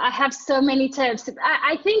 wow. I have so many tips.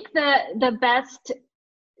 I think the best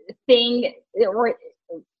thing or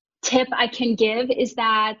tip I can give is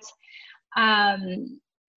that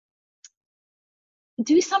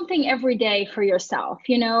do something every day for yourself,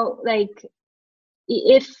 you know, like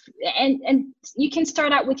and you can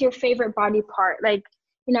start out with your favorite body part. Like,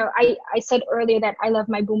 you know, I said earlier that I love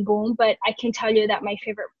my boom boom, but I can tell you that my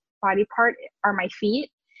favorite body part are my feet.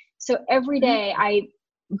 So every day I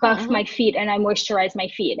buff my feet and I moisturize my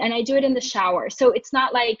feet, and I do it in the shower. So it's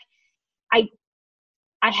not like I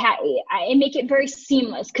make it very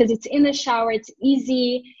seamless, because it's in the shower, it's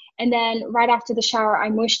easy. And then right after the shower, I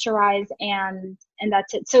moisturize, and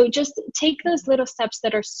that's it. So just take those little steps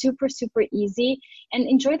that are super, super easy, and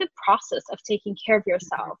enjoy the process of taking care of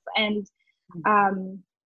yourself. And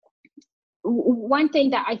one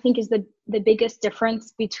thing that I think is the biggest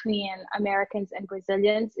difference between Americans and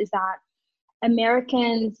Brazilians is that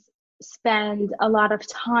Americans spend a lot of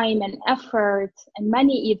time and effort and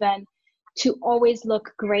money even to always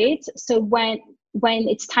look great. So when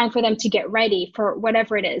it's time for them to get ready for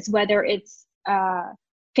whatever it is, whether it's a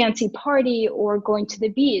fancy party or going to the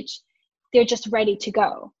beach, they're just ready to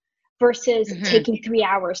go versus taking 3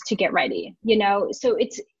 hours to get ready, you know? So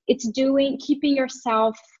it's keeping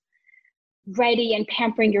yourself ready and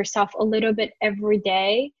pampering yourself a little bit every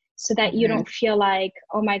day so that you don't feel like,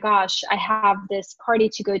 oh my gosh, I have this party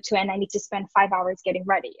to go to and I need to spend 5 hours getting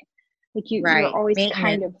ready. Like you're always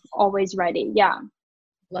kind of always ready. Yeah.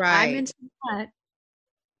 Right. I'm into that.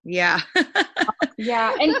 Yeah.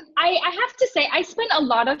 Yeah. And I have to say, I spend a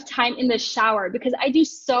lot of time in the shower because I do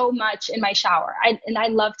so much in my shower. I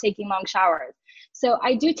love taking long showers. So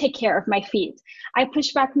I do take care of my feet. I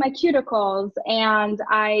push back my cuticles and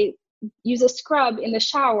I use a scrub in the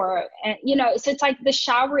shower. And, you know, so it's like the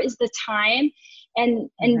shower is the time. And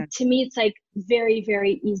to me, it's like very,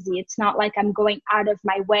 very easy. It's not like I'm going out of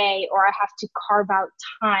my way or I have to carve out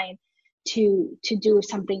time to do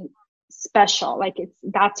something special. Like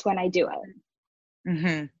that's when I do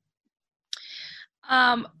it.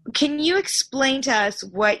 Can you explain to us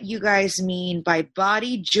what you guys mean by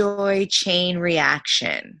body joy chain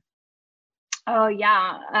reaction? Oh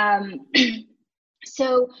yeah.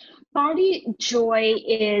 So body joy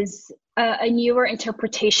is a newer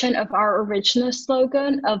interpretation of our original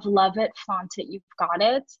slogan of love it, flaunt it, you've got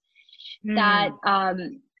it.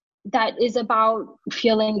 That is about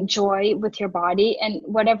feeling joy with your body and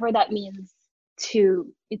whatever that means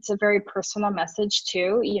it's a very personal message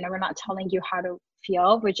too. You know, we're not telling you how to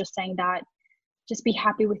feel. We're just saying that just be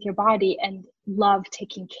happy with your body and love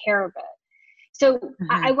taking care of it. So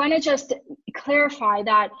I want to just clarify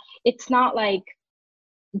that it's not like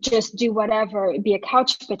just do whatever, be a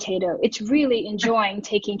couch potato. It's really enjoying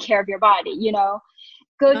taking care of your body, you know,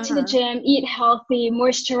 go to the gym, eat healthy,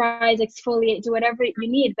 moisturize, exfoliate, do whatever you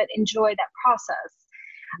need, but enjoy that process.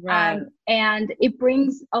 Right. And it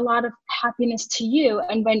brings a lot of happiness to you.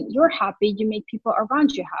 And when you're happy, you make people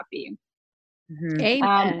around you happy.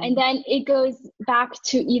 And then it goes back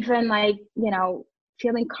to even like, you know,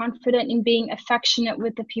 feeling confident in being affectionate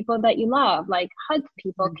with the people that you love, like hug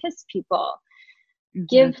people, kiss people,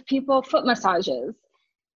 give people foot massages.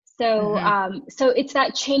 So, so it's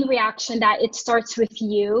that chain reaction that it starts with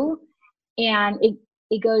you and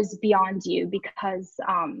it goes beyond you because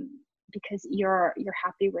you're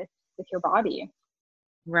happy with your body.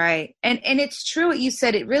 Right. And it's true what you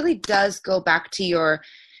said. It really does go back to your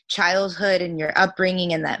childhood and your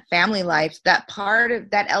upbringing and that family life. That part of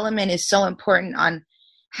that element is so important on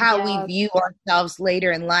how we view ourselves later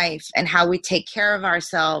in life and how we take care of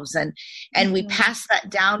ourselves. And we pass that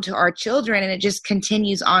down to our children and it just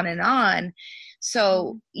continues on and on.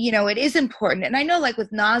 So, you know, it is important. And I know like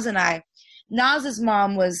with Naz and I, Naz's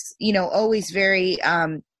mom was, you know, always very, I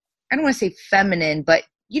don't want to say feminine, but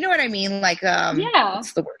you know what I mean? Like,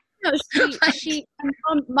 what's the word?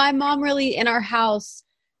 No, my mom really in our house,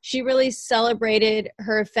 she really celebrated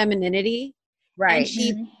her femininity. Right. And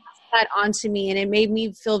she passed that on to me and it made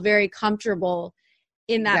me feel very comfortable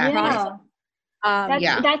in that process.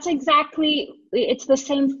 That's exactly, it's the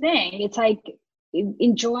same thing. It's like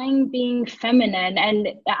enjoying being feminine. And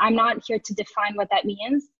I'm not here to define what that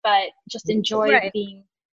means, but just enjoy being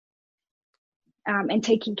and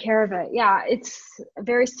taking care of it. Yeah, it's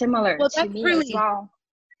very similar to me as well.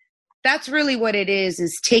 That's really what it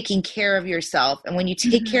is taking care of yourself. And when you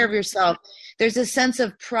take care of yourself, there's a sense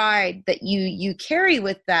of pride that you carry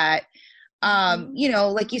with that. You know,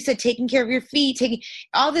 like you said, taking care of your feet, taking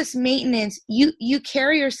all this maintenance, you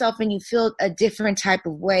carry yourself and you feel a different type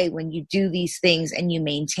of way when you do these things and you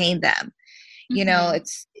maintain them. You know,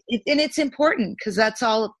 it's important because that's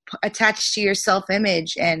all attached to your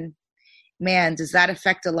self-image. And man, does that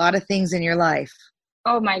affect a lot of things in your life?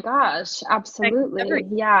 Oh my gosh, absolutely.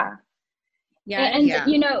 Yeah. And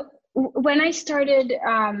you know, when I started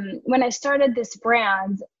this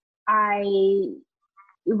brand, I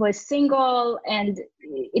was single and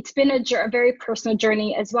it's been a very personal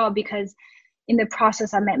journey as well, because in the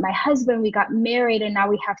process I met my husband, we got married and now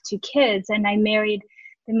we have 2 kids and I married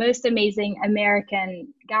the most amazing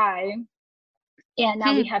American guy and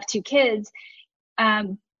now we have 2 kids.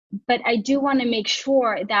 But I do want to make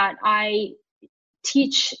sure that I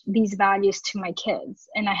teach these values to my kids.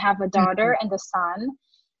 And I have a daughter and a son,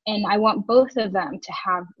 and I want both of them to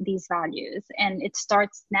have these values. And it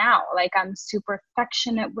starts now. Like I'm super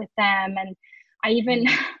affectionate with them. And I even,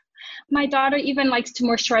 my daughter even likes to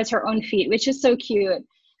moisturize her own feet, which is so cute.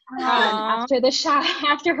 After the shower,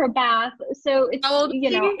 after her bath. So it's,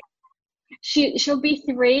 you know, she'll be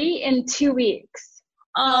 3 in 2 weeks.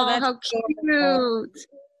 Oh, that's how cute.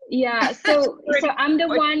 Yeah. So I'm the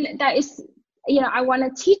one that is, I want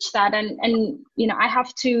to teach that, and I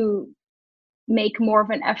have to make more of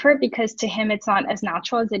an effort because to him it's not as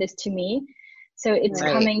natural as it is to me. So it's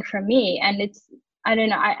Right. coming from me, and I don't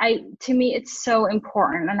know. I to me it's so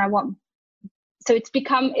important, and I want. So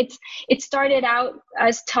it started out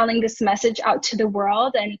as telling this message out to the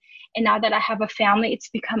world, and now that I have a family, it's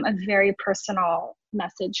become a very personal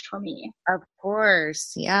message for me. Of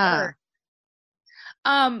course. Yeah.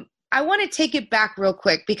 I want to take it back real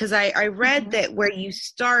quick because I read that where you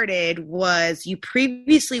started was you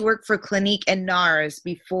previously worked for Clinique and NARS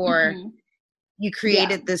before you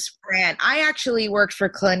created this brand. I actually worked for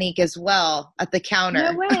Clinique as well at the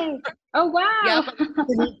counter. No way. Oh, wow. Yep.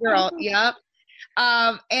 Clinique girl. Yep.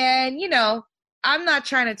 And I'm not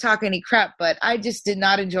trying to talk any crap, but I just did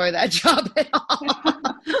not enjoy that job at all.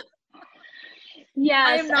 Yes.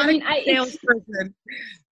 I am not a salesperson.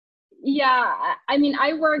 Yeah, I mean,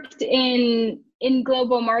 I worked in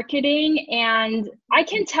global marketing, and I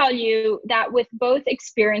can tell you that with both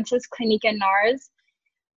experiences, Clinique and NARS,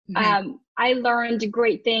 I learned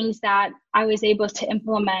great things that I was able to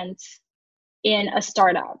implement in a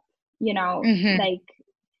startup. Like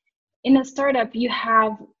in a startup, you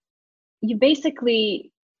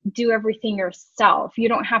basically do everything yourself. You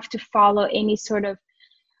don't have to follow any sort of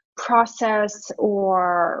process,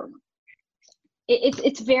 or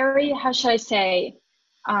it's very, how should I say,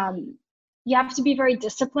 you have to be very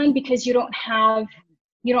disciplined because you don't have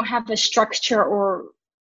a structure or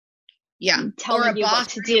telling you what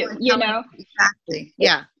to do, Exactly.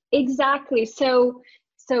 Yeah. Exactly. So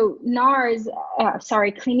NARS,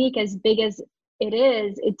 Clinique, as big as it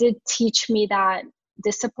is, it did teach me that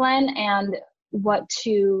discipline and what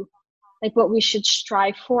we should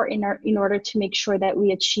strive for in order to make sure that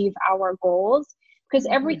we achieve our goals. Because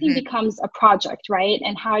everything becomes a project, right?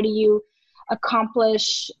 And how do you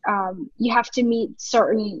accomplish, you have to meet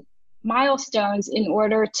certain milestones in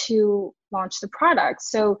order to launch the product.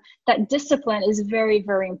 So that discipline is very,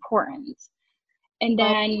 very important. And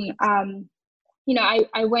then,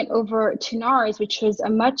 I went over to NARS, which was a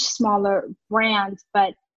much smaller brand,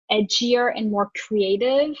 but edgier and more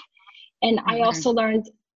creative. And I also learned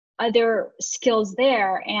other skills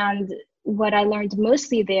there. And what I learned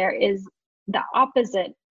mostly there is the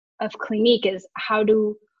opposite of Clinique, is how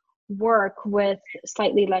to work with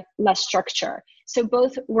slightly less structure. So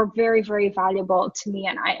both were very, very valuable to me.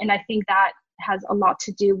 And I think that has a lot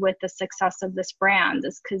to do with the success of this brand,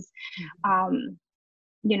 is because,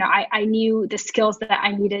 I knew the skills that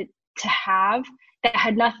I needed to have that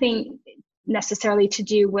had nothing necessarily to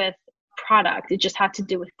do with product. It just had to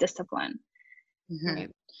do with discipline. Right.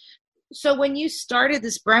 So when you started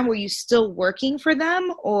this brand, were you still working for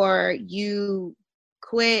them, or you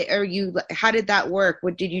quit, or how did that work?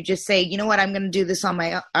 What did you just say, you know what, I'm going to do this on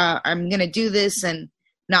my, I'm going to do this and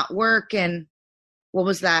not work? And what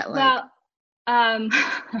was that like? Well,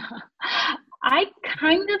 I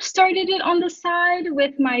kind of started it on the side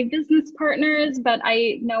with my business partners, but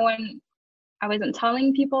I wasn't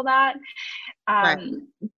telling people that,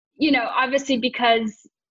 obviously because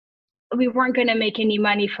we weren't going to make any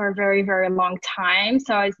money for a very, very long time.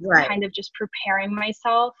 So I was kind of just preparing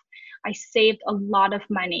myself. I saved a lot of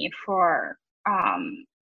money for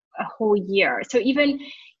a whole year. So even,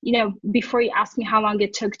 before you asked me how long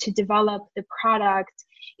it took to develop the product,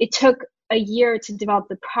 it took a year to develop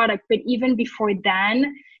the product. But even before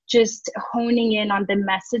then, just honing in on the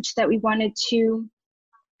message that we wanted to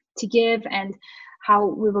give and how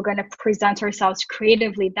we were going to present ourselves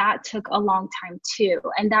creatively, that took a long time too.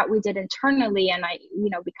 And that we did internally. And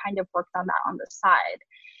we kind of worked on that on the side.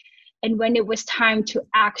 And when it was time to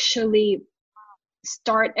actually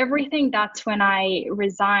start everything, that's when I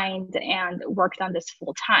resigned and worked on this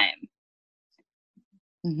full time.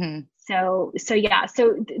 So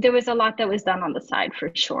there was a lot that was done on the side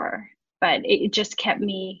for sure, but it just kept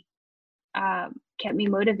me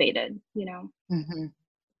motivated,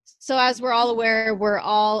 So as we're all aware, we're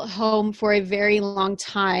all home for a very long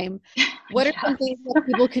time. What are some things that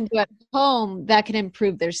people can do at home that can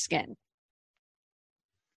improve their skin?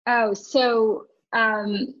 Oh, so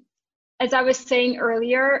as I was saying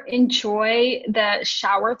earlier, enjoy the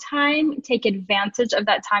shower time. Take advantage of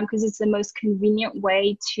that time because it's the most convenient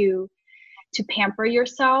way to pamper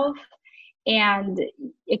yourself and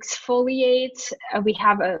exfoliate. We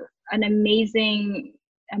have an amazing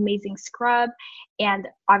scrub, and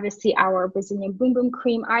obviously our Brazilian Boom Boom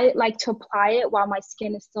cream. I like to apply it while my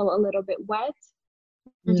skin is still a little bit wet.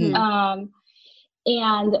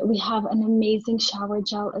 And we have an amazing shower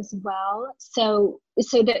gel as well. So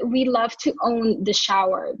that we love to own the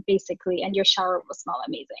shower basically, and your shower will smell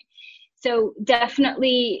amazing. So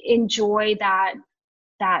definitely enjoy that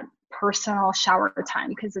personal shower time,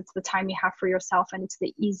 because it's the time you have for yourself, and it's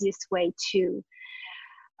the easiest way to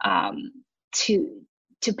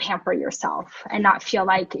pamper yourself and not feel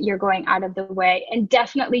like you're going out of the way. And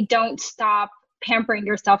definitely don't stop pampering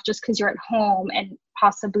yourself just because you're at home and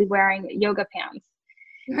possibly wearing yoga pants.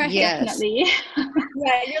 Right. Yes. Definitely.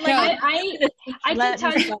 Yeah, you're like, I can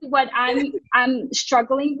tell you what I'm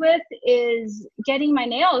struggling with is getting my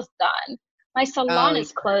nails done. My salon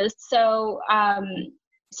is closed, so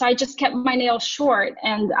I just kept my nails short,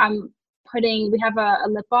 and we have a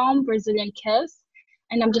lip balm, Brazilian Kiss,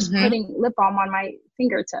 and I'm just putting lip balm on my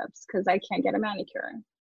fingertips because I can't get a manicure.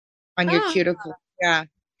 On your cuticle, yeah.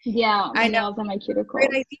 Yeah, my nails on my cuticle. Great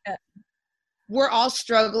idea. We're all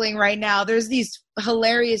struggling right now. There's these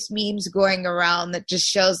hilarious memes going around that just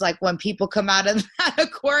shows like when people come out of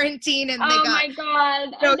quarantine and they got, my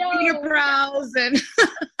God, I know. Unibrows and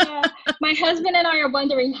yeah. My husband and I are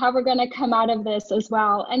wondering how we're going to come out of this as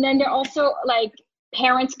well. And then they're also like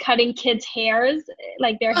parents cutting kids' hairs,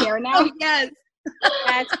 like their hair now. Oh, yes.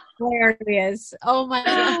 That's hilarious. Oh my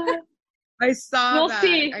God. I saw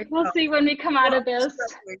that. We'll see when we come out of this.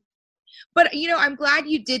 But, I'm glad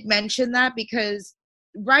you did mention that, because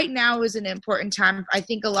right now is an important time. I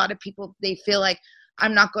think a lot of people, they feel like,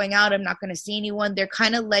 I'm not going out, I'm not going to see anyone. They're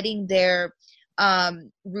kind of letting their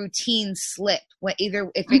routine slip, either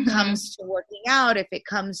if it comes to working out, if it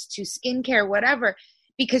comes to skincare, whatever,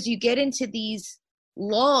 because you get into these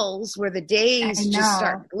lulls where the days just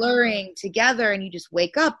start blurring together, and you just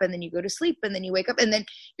wake up and then you go to sleep and then you wake up and then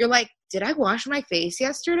you're like, did I wash my face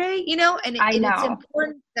yesterday? And it's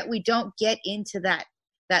important that we don't get into that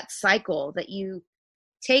cycle, that you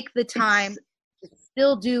take the time to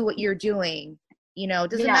still do what you're doing. It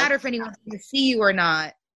doesn't matter if anyone's going to see you or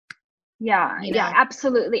not. Yeah,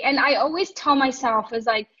 absolutely. And I always tell myself is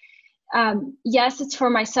like, yes, it's for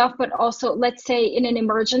myself, but also let's say in an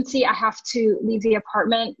emergency, I have to leave the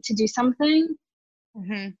apartment to do something.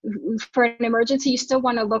 For an emergency, you still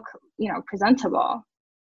want to look, presentable.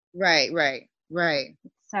 Right.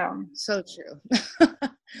 So true.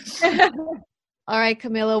 All right,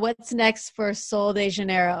 Camila, what's next for Sol de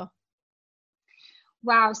Janeiro?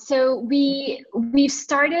 Wow. So we've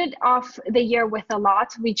started off the year with a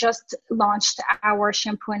lot. We just launched our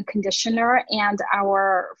shampoo and conditioner and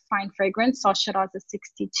our fine fragrance, Sol Cheirosa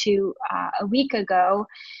 62, a week ago.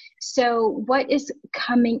 So what is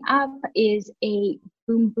coming up is a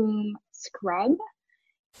Boom Boom scrub.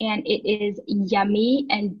 And it is yummy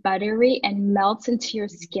and buttery and melts into your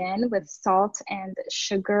skin with salt and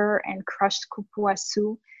sugar and crushed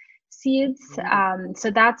cupuaçu seeds. So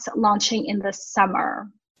that's launching in the summer.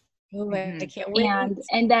 Oh, I can't wait.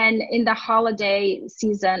 And then in the holiday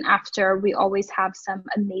season after, we always have some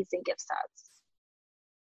amazing gift sets.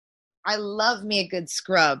 I love me a good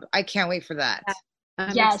scrub. I can't wait for that.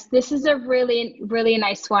 Yes, this is a really, really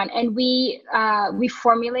nice one. And we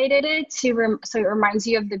formulated it so it reminds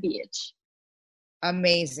you of the beach.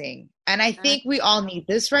 Amazing. And I think we all need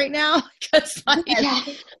this right now, because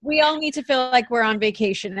we all need to feel like we're on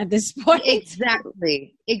vacation at this point.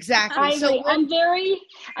 Exactly. I agree.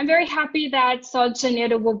 I'm very happy that Sol de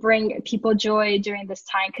Janeiro will bring people joy during this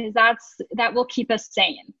time, because that will keep us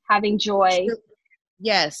sane, having joy.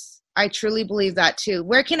 Yes, I truly believe that too.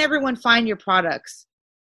 Where can everyone find your products?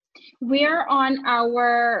 We're on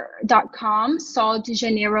our .com,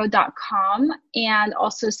 soldejaneiro.com, and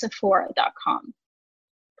also Sephora.com.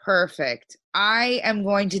 Perfect. I am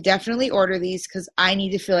going to definitely order these, because I need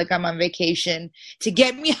to feel like I'm on vacation to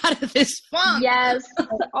get me out of this funk. Yes,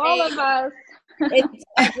 all of us. It's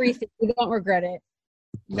everything. We don't regret it.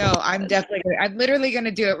 No, I'm literally going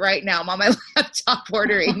to do it right now. I'm on my laptop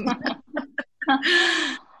ordering.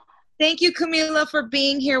 Thank you, Camila, for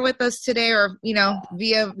being here with us today, or,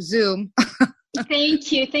 via Zoom.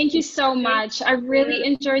 Thank you. Thank you so much. I really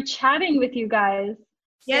enjoyed chatting with you guys.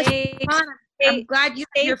 Yes, I'm glad you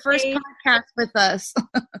did your first podcast with us.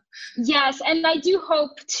 Yes, and I do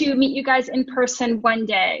hope to meet you guys in person one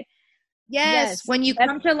day. Yes, when you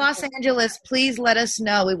come to Los Angeles, please let us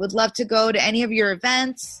know. We would love to go to any of your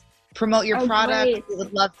events, promote your product. Great. We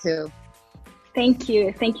would love to. Thank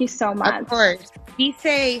you. Thank you so much. Of course. Be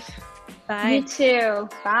safe. Bye. You too.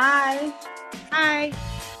 Bye. Bye.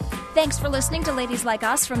 Thanks for listening to Ladies Like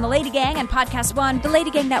Us from the Lady Gang and Podcast One. The Lady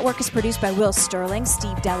Gang Network is produced by Will Sterling,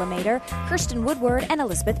 Steve Delamater, Kirsten Woodward, and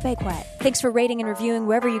Elizabeth Bakewet. Thanks for rating and reviewing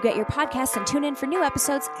wherever you get your podcasts, and tune in for new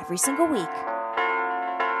episodes every single week.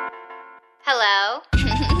 Hello.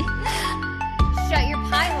 Shut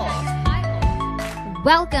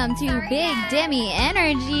Welcome to Big Demi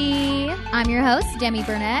Energy. I'm your host, Demi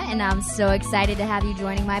Burnett, and I'm so excited to have you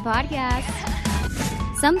joining my podcast.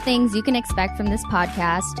 Some things you can expect from this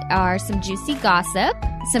podcast are some juicy gossip,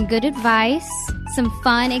 some good advice, some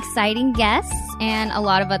fun, exciting guests, and a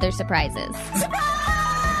lot of other surprises.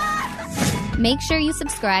 Make sure you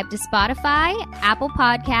subscribe to Spotify, Apple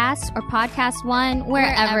Podcasts, or Podcast One,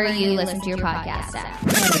 wherever you listen to your podcast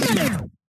at.